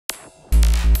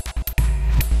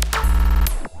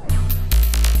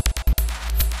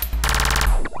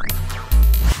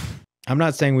I'm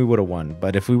not saying we would have won,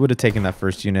 but if we would have taken that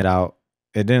first unit out,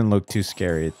 it didn't look too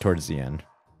scary towards the end.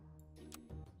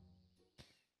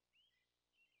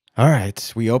 All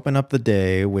right, we open up the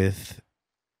day with...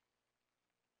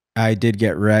 I did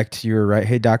get wrecked. You were right.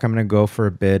 Hey, Doc, I'm going to go for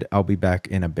a bit. I'll be back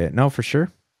in a bit. No, for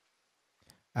sure.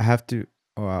 I have to...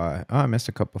 I missed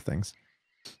a couple things.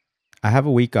 I have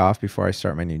a week off before I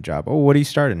start my new job. Oh, what are you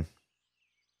starting?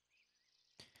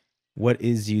 What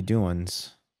is you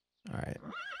doings? All right.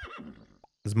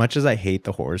 As much as I hate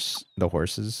the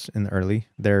horses in the early,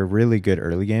 they're really good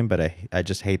early game, but I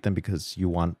just hate them because you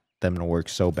want them to work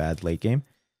so bad late game.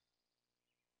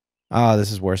 Ah,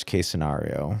 this is worst case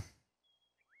scenario.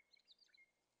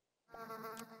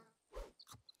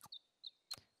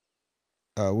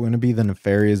 We're going to be the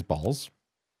nefarious balls.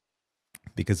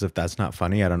 Because if that's not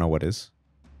funny, I don't know what is.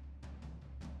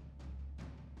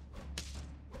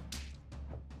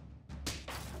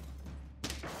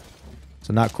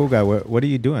 So not cool guy, what are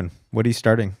you doing? What are you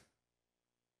starting?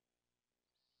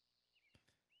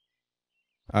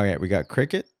 All right, we got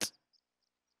cricket.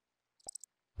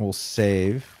 We'll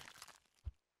save.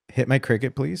 Hit my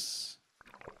cricket, please.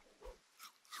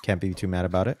 Can't be too mad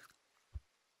about it.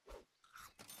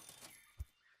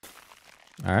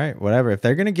 All right, whatever. If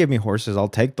they're going to give me horses, I'll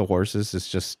take the horses. It's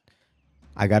just,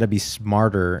 I got to be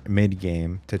smarter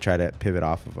mid-game to try to pivot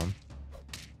off of them.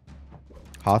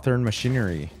 Hawthorne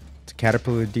Machinery. It's a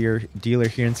Caterpillar dealer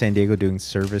here in San Diego doing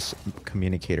service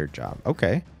communicator job.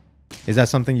 Okay. Is that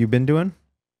something you've been doing?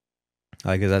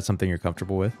 Like, is that something you're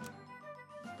comfortable with?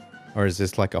 Or is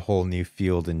this like a whole new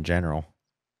field in general?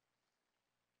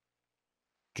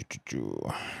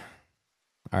 All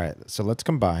right, so let's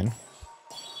combine.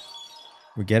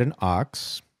 We get an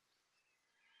ox.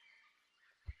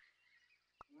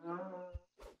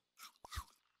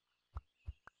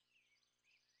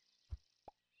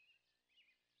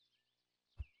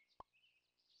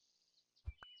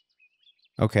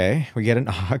 Okay, we get an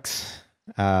ox.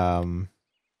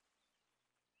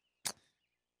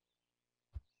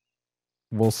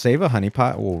 We'll save a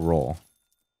honeypot. We'll roll.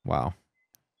 Wow.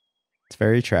 It's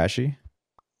very trashy.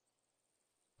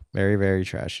 Very, very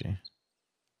trashy.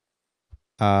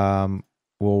 We'll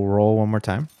roll one more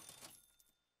time.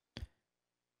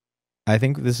 I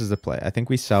think this is the play. I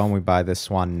think we sell and we buy this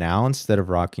swan now instead of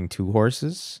rocking 2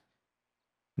 horses.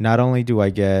 Not only do I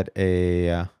get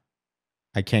a...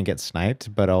 I can't get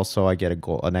sniped, but also I get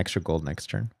an extra gold next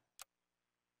turn.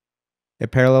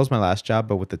 It parallels my last job,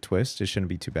 but with the twist, it shouldn't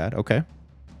be too bad. Okay.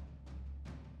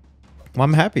 Well,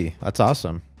 I'm happy. That's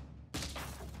awesome.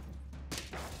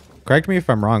 Correct me if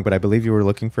I'm wrong, but I believe you were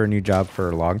looking for a new job for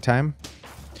a long time.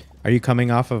 Are you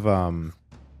coming off of...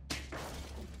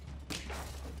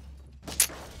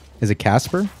 Is it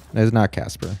Casper? No, it's not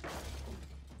Casper.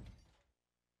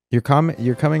 You're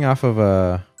coming off of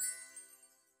a...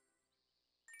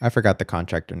 I forgot the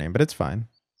contractor name, but it's fine.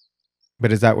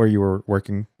 But is that where you were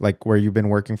working? Like where you've been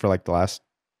working for like the last,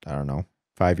 I don't know,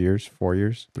 5 years, 4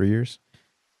 years, 3 years?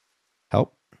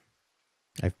 Help.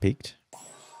 I've peaked.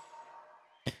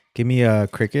 Give me a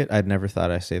cricket. I'd never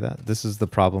thought I'd say that. This is the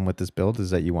problem with this build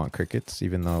is that you want crickets,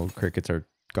 even though crickets are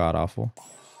god awful.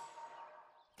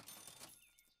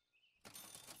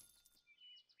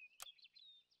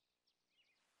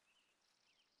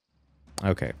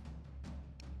 Okay.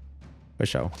 For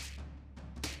sure.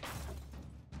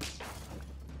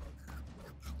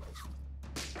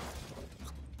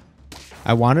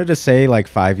 I wanted to say like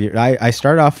 5 years. I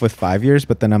start off with 5 years,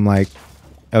 but then I'm like,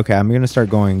 okay, I'm gonna start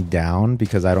going down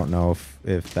because I don't know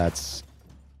if that's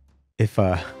if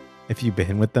you've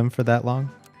been with them for that long.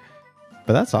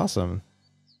 But that's awesome.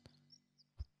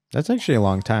 That's actually a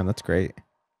long time. That's great.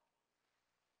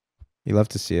 You love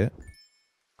to see it.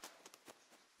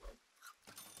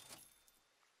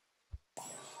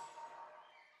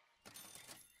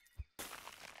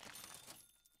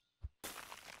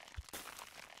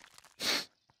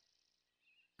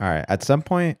 All right. At some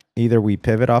point, either we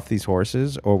pivot off these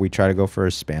horses or we try to go for a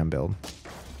spam build.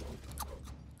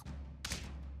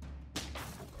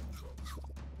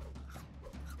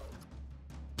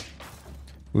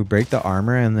 We break the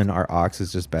armor and then our ox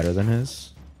is just better than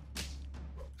his.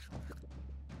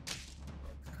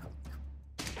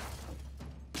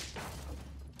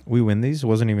 We win these.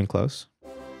 Wasn't even close.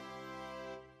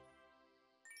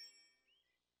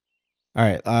 All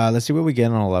right. Let's see what we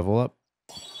get on a level up.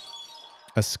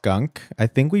 A skunk. I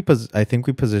think we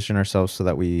position ourselves so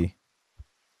that we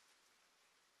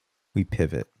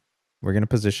pivot. We're gonna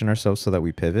position ourselves so that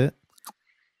we pivot.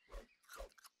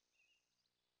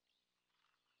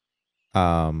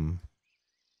 Yeah,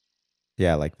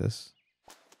 like this.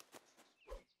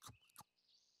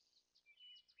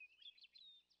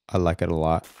 I like it a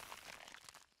lot.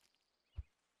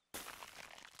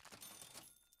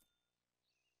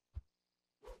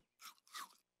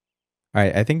 All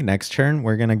right, I think next turn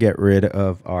we're going to get rid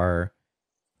of our...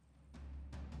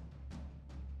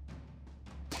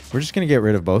 We're just going to get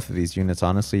rid of both of these units,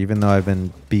 honestly. Even though I've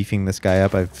been beefing this guy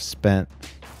up, I've spent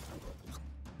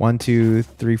 1, 2,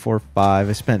 3, 4, 5.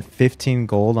 I spent 15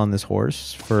 gold on this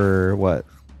horse for what?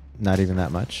 Not even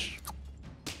that much.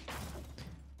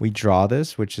 We draw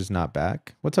this, which is not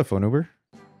back. What's up, Phone Uber?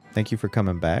 Thank you for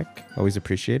coming back. Always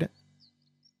appreciate it.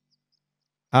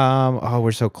 Oh,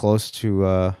 we're so close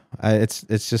to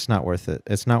it's just not worth it.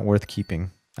 It's not worth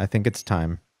keeping. I think it's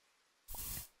time.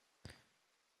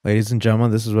 Ladies and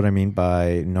gentlemen, this is what I mean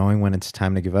by knowing when it's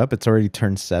time to give up. It's already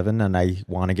turned 7 and I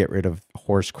want to get rid of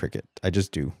horse cricket. I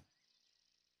just do.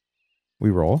 We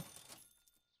roll.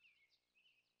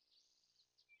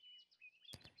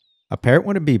 A parrot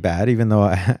wouldn't be bad, even though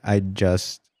I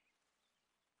just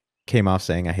came off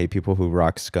saying I hate people who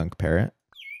rock skunk parrot.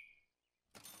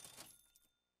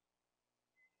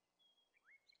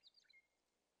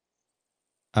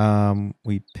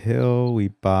 We pill, we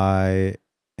buy,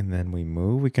 and then we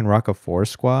move. We can rock a 4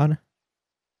 squad.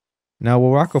 No,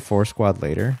 we'll rock a 4 squad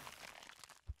later.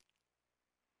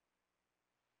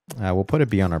 We'll put a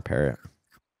B on our parrot.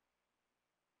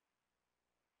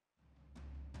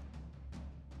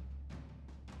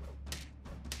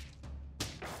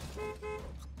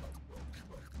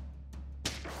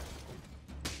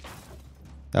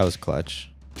 That was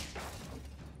clutch.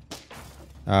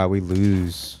 We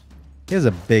lose. He has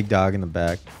a big dog in the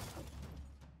back.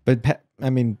 But, I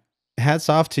mean, hats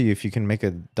off to you if you can make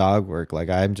a dog work. Like,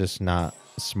 I'm just not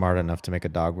smart enough to make a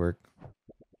dog work.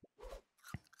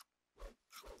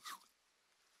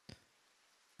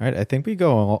 All right, I think we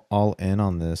go all in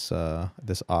on this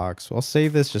this ox. I'll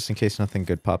save this just in case nothing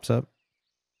good pops up.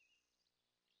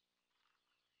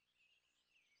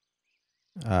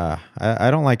 I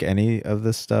don't like any of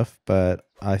this stuff, but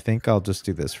I think I'll just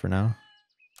do this for now.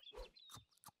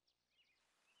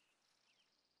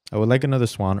 I would like another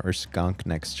swan or skunk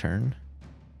next turn.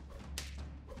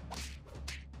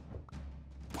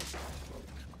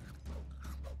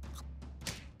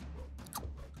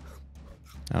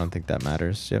 I don't think that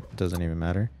matters. Yep, it doesn't even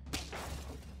matter.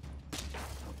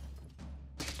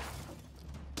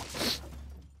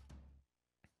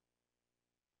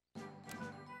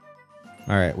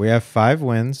 All right, we have 5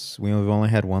 wins. We've only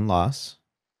had 1 loss.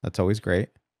 That's always great.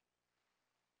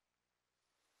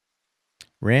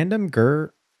 Random girl.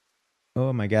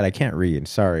 Oh my god, I can't read.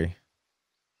 Sorry.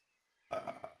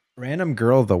 Random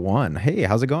girl the one. Hey,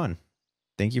 how's it going?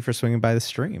 Thank you for swinging by the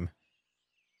stream.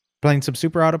 Playing some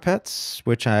Super Auto Pets,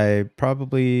 which I should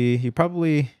probably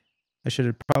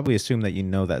assume that you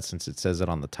know that since it says it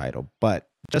on the title. But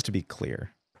just to be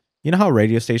clear, you know how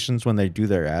radio stations, when they do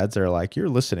their ads, are like, you're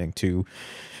listening to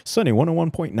Sunny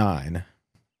 101.9.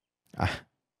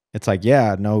 It's like,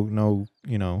 yeah, no,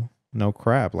 you know, no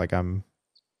crap. Like, I'm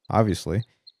obviously.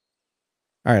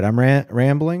 All right, I'm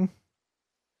rambling,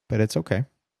 but it's okay.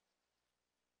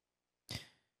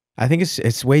 I think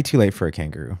it's way too late for a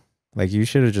kangaroo. Like, you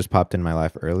should have just popped in my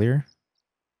life earlier.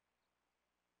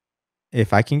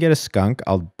 If I can get a skunk,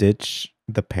 I'll ditch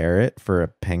the parrot for a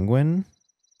penguin.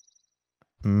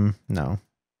 No.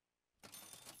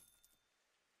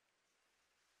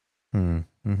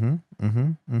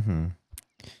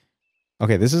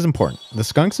 Okay, this is important. The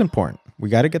skunk's important. We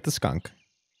got to get the skunk.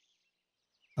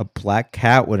 A black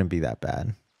cat wouldn't be that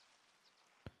bad.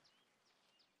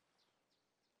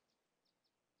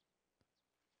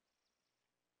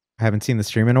 I haven't seen the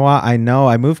stream in a while. I know.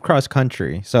 I moved cross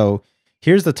country. So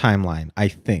here's the timeline, I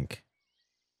think.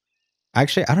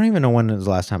 Actually, I don't even know when was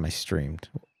the last time I streamed.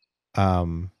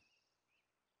 But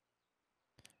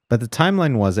the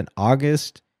timeline was in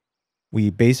August. We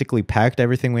basically packed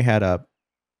everything we had up.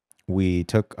 We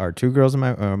took our 2 girls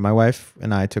and my wife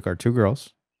and I took our 2 girls.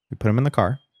 We put them in the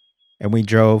car. And we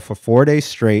drove for 4 days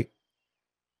straight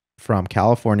from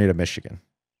California to Michigan,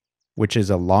 which is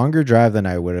a longer drive than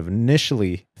I would have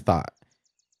initially thought.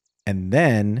 And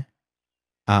then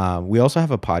we also have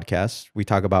a podcast. We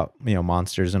talk about, you know,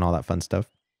 monsters and all that fun stuff.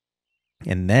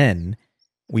 And then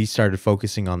we started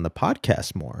focusing on the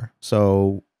podcast more.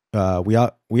 So we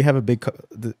have a big...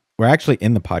 We're actually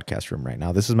in the podcast room right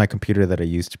now. This is my computer that I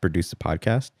use to produce the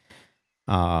podcast.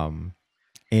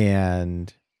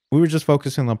 And we were just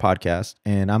focusing on the podcast.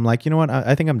 And I'm like, you know what?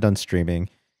 I think I'm done streaming.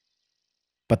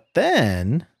 But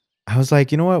then I was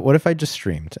like, you know what? What if I just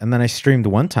streamed? And then I streamed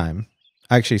one time.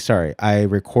 Actually, sorry. I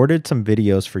recorded some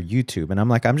videos for YouTube. And I'm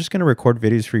like, I'm just going to record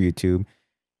videos for YouTube.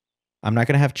 I'm not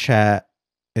going to have chat.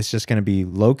 It's just going to be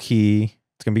low key.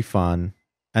 It's going to be fun.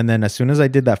 And then as soon as I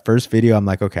did that first video, I'm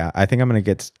like, okay, I think I'm gonna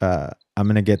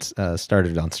get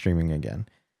started on streaming again.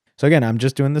 So again, I'm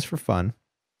just doing this for fun.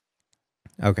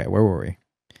 Okay, where were we?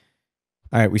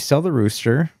 All right, we sell the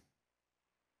rooster.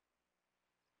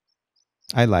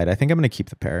 I lied. I think I'm gonna keep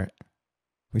the parrot.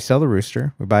 We sell the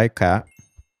rooster. We buy a cat.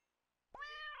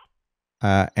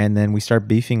 And then we start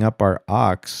beefing up our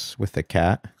ox with the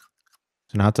cat.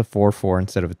 So now it's a 4-4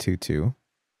 instead of a 2-2.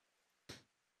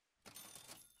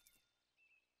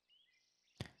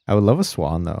 I would love a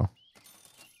swan, though.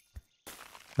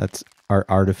 That's our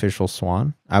artificial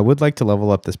swan. I would like to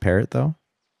level up this parrot, though.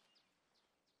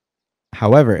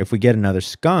 However, if we get another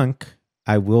skunk,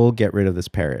 I will get rid of this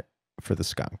parrot for the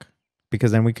skunk.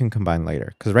 Because then we can combine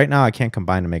later. Because right now I can't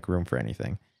combine to make room for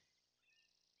anything.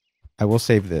 I will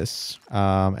save this.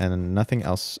 And nothing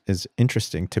else is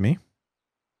interesting to me.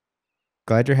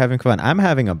 Glad you're having fun. I'm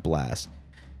having a blast.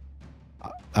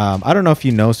 I don't know if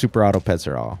you know Super Auto Pets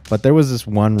at all, but there was this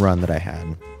one run that I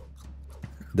had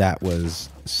that was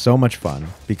so much fun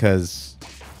because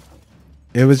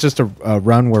it was just a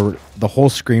run where the whole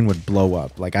screen would blow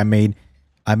up. Like I made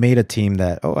a team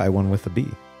that, oh, I won with a B.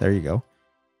 There you go.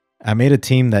 I made a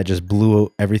team that just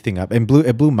blew everything up and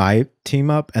it blew my team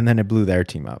up and then it blew their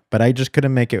team up, but I just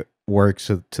couldn't make it work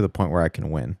to the point where I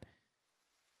can win.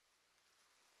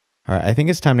 All right, I think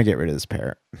it's time to get rid of this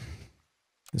parrot.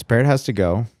 This parrot has to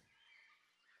go.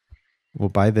 We'll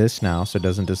buy this now so it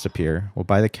doesn't disappear. We'll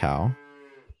buy the cow.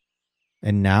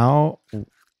 And now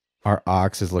our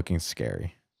ox is looking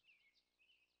scary.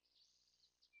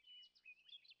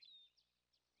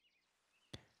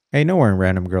 Hey, no worry,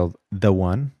 Random Girl, the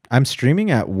one. I'm streaming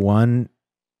at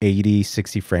 180,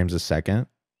 60 frames a second.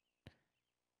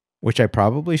 Which I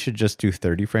probably should just do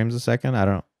 30 frames a second. I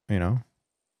don't, you know.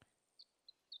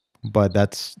 But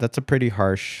that's a pretty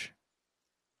harsh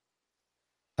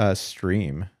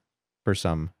stream for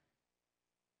some.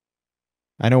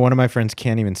 I know one of my friends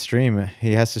can't even stream.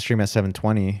 He has to stream at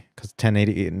 720 because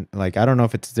 1080. Like I don't know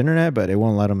if it's his internet, but it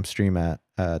won't let him stream at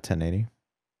 1080.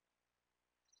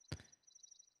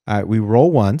 All right, we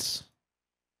roll once.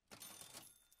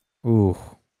 Ooh,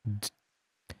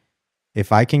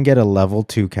 if I can get a level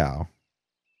 2 cow,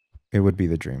 it would be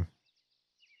the dream.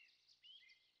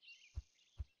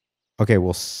 Okay,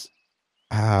 we'll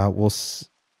 2-4,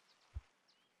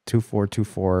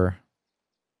 2-4,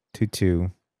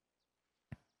 2-2.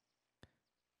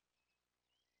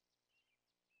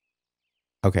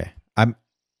 Okay,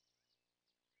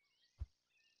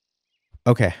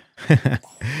 okay.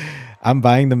 I'm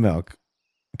buying the milk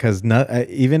because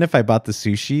even if I bought the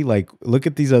sushi, like look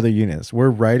at these other units. We're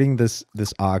riding this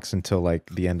ox until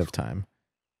like the end of time.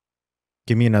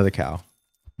 Give me another cow.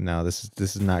 No, this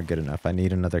is not good enough. I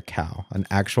need another cow, an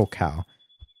actual cow.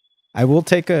 I will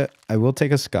take a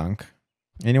skunk.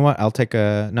 You know what?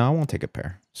 No, I won't take a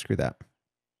pear. Screw that.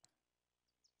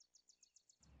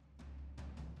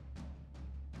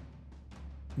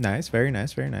 Nice, very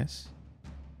nice, very nice.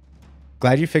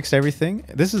 Glad you fixed everything.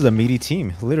 This is a meaty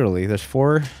team, literally. There's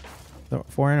four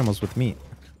animals with meat.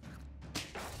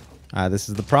 This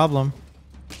is the problem.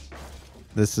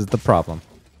 This is the problem.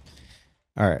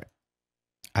 All right.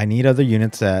 I need other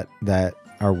units that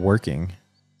are working.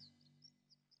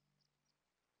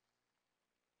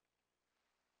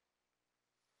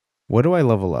 What do I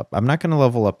level up? I'm not going to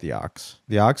level up the ox.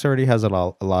 The ox already has a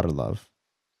lot of love.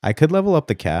 I could level up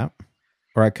the cat,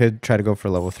 or I could try to go for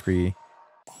level 3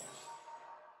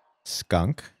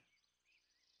 skunk,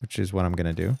 which is what I'm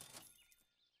going to do.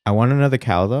 I want another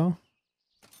cow, though.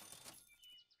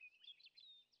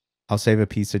 I'll save a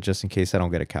pizza just in case I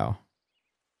don't get a cow.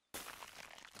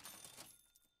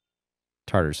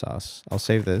 Tartar sauce. I'll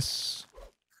save this.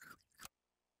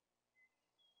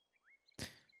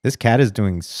 This cat is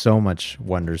doing so much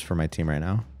wonders for my team right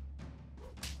now.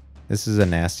 This is a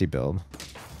nasty build.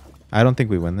 I don't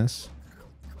think we win this.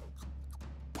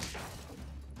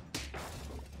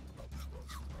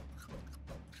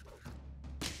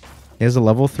 He has a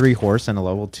level 3 horse and a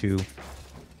level 2.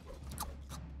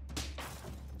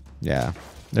 Yeah,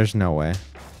 there's no way.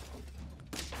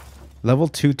 Level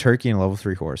 2 turkey and level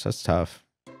 3 horse. That's tough.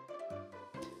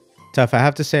 Tough. I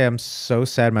have to say, I'm so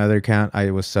sad my other account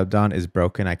I was subbed on is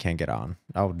broken. I can't get on.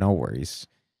 Oh, no worries.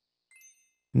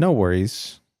 No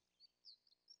worries.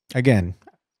 Again,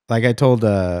 like I told,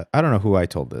 I don't know who I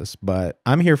told this, but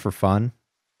I'm here for fun.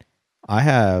 I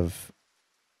have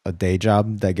a day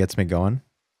job that gets me going.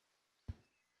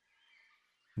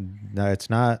 No, it's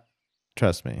not.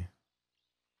 Trust me.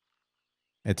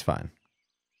 It's fine.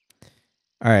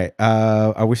 All right.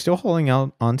 Are we still holding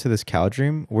out onto this cow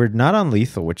dream? We're not on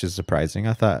lethal, which is surprising.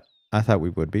 I thought we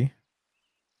would be.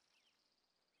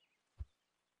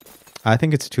 I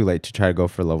think it's too late to try to go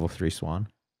for level 3 Swan.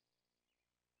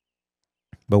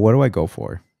 But what do I go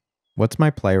for? What's my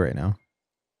play right now?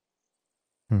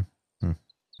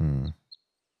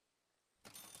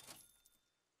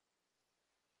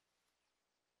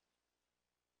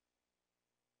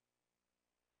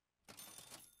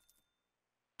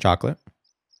 Chocolate.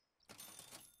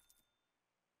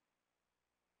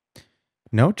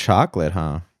 No chocolate,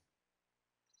 huh?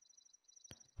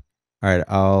 All right,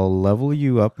 I'll level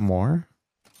you up more.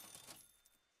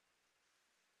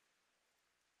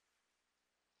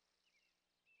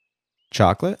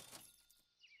 Chocolate?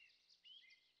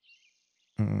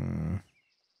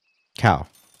 Cow.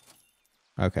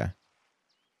 Okay.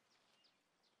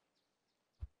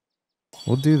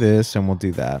 We'll do this and we'll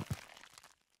do that.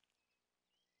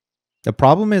 The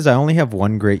problem is I only have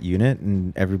one great unit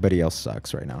and everybody else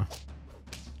sucks right now.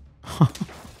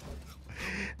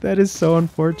 That is so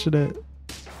unfortunate.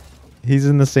 He's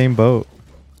in the same boat.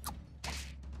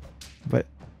 But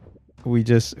we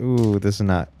just... Ooh, this is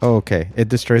not... Oh, okay. It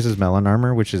destroys his melon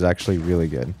armor, which is actually really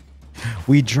good.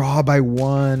 We draw by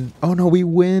 1. Oh, no, we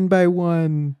win by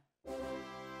 1.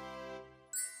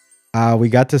 We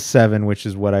got to 7, which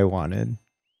is what I wanted.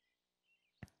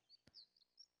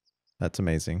 That's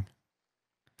amazing.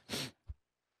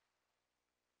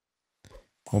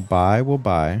 We'll buy. We'll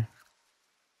buy.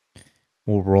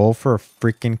 We'll roll for a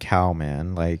freaking cow,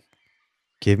 man. Like,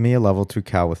 give me a level 2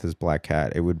 cow with his black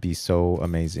cat. It would be so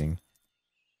amazing.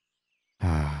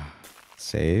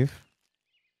 Save.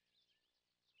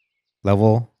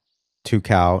 Level 2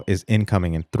 cow is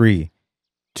incoming in 3,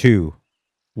 2,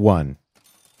 1.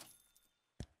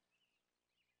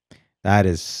 That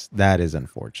is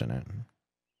unfortunate.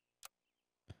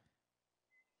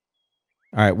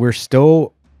 All right, we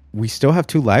still have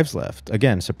 2 lives left.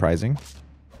 Again, surprising.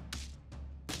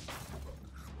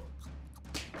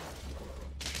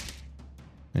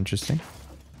 Interesting.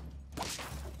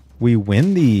 We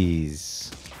win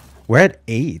these. We're at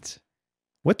 8.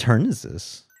 What turn is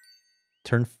this?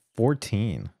 Turn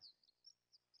 14.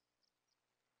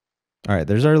 All right,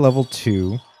 there's our level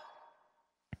 2.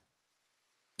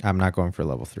 I'm not going for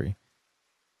level 3.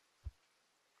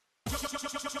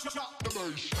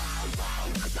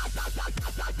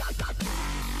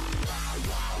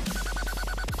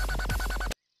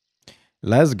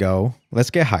 Let's go.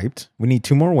 Let's get hyped. We need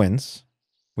 2 more wins.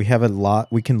 We have a lot.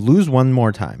 We can lose 1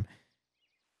 more time.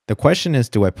 The question is,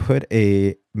 do I put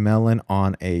a melon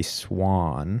on a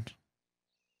swan?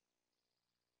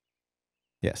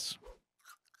 Yes.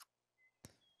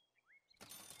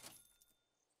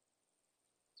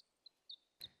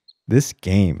 This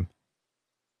game,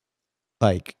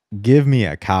 like, give me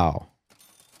a cow.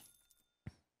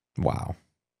 Wow.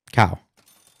 Cow.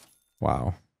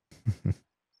 Wow.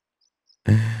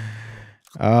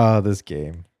 Oh, this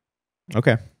game.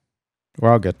 Okay.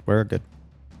 We're all good. We're good.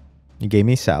 You gave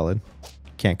me salad.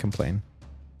 Can't complain.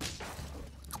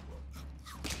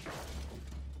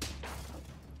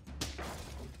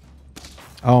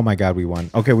 Oh my god, we won.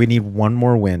 Okay, we need 1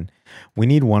 more win. We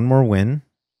need 1 more win,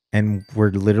 and we're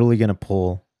literally gonna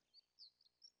pull...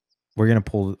 We're gonna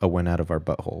pull a win out of our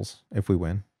buttholes if we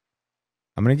win.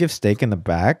 I'm gonna give steak in the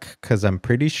back, because I'm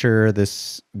pretty sure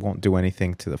this won't do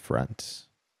anything to the front.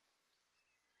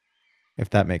 If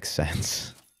that makes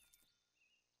sense.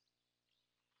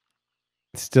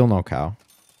 Still no cow.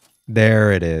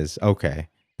 There it is. Okay.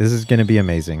 This is gonna be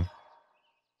amazing.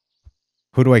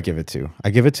 Who do I give it to? I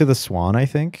give it to the swan, I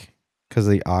think, because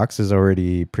the ox is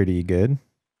already pretty good.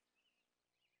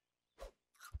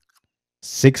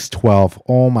 612.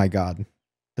 Oh my god.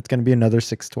 It's going to be another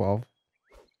 612.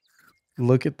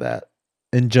 Look at that.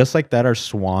 And just like that, our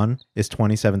swan is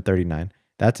 2739.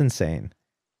 That's insane.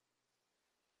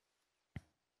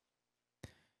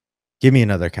 Give me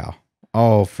another cow.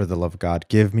 Oh, for the love of God.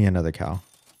 Give me another cow.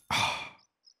 Oh.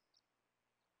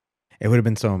 It would have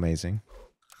been so amazing.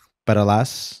 But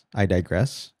alas, I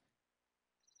digress.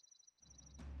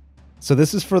 So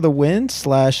this is for the win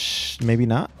 / maybe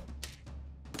not.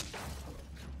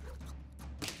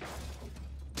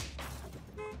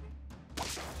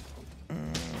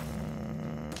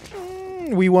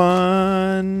 We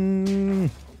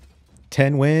won.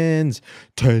 10 wins.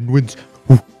 10 wins.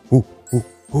 Ooh, ooh, ooh,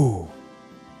 ooh.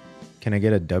 Can I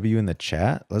get a W in the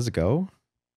chat? Let's go.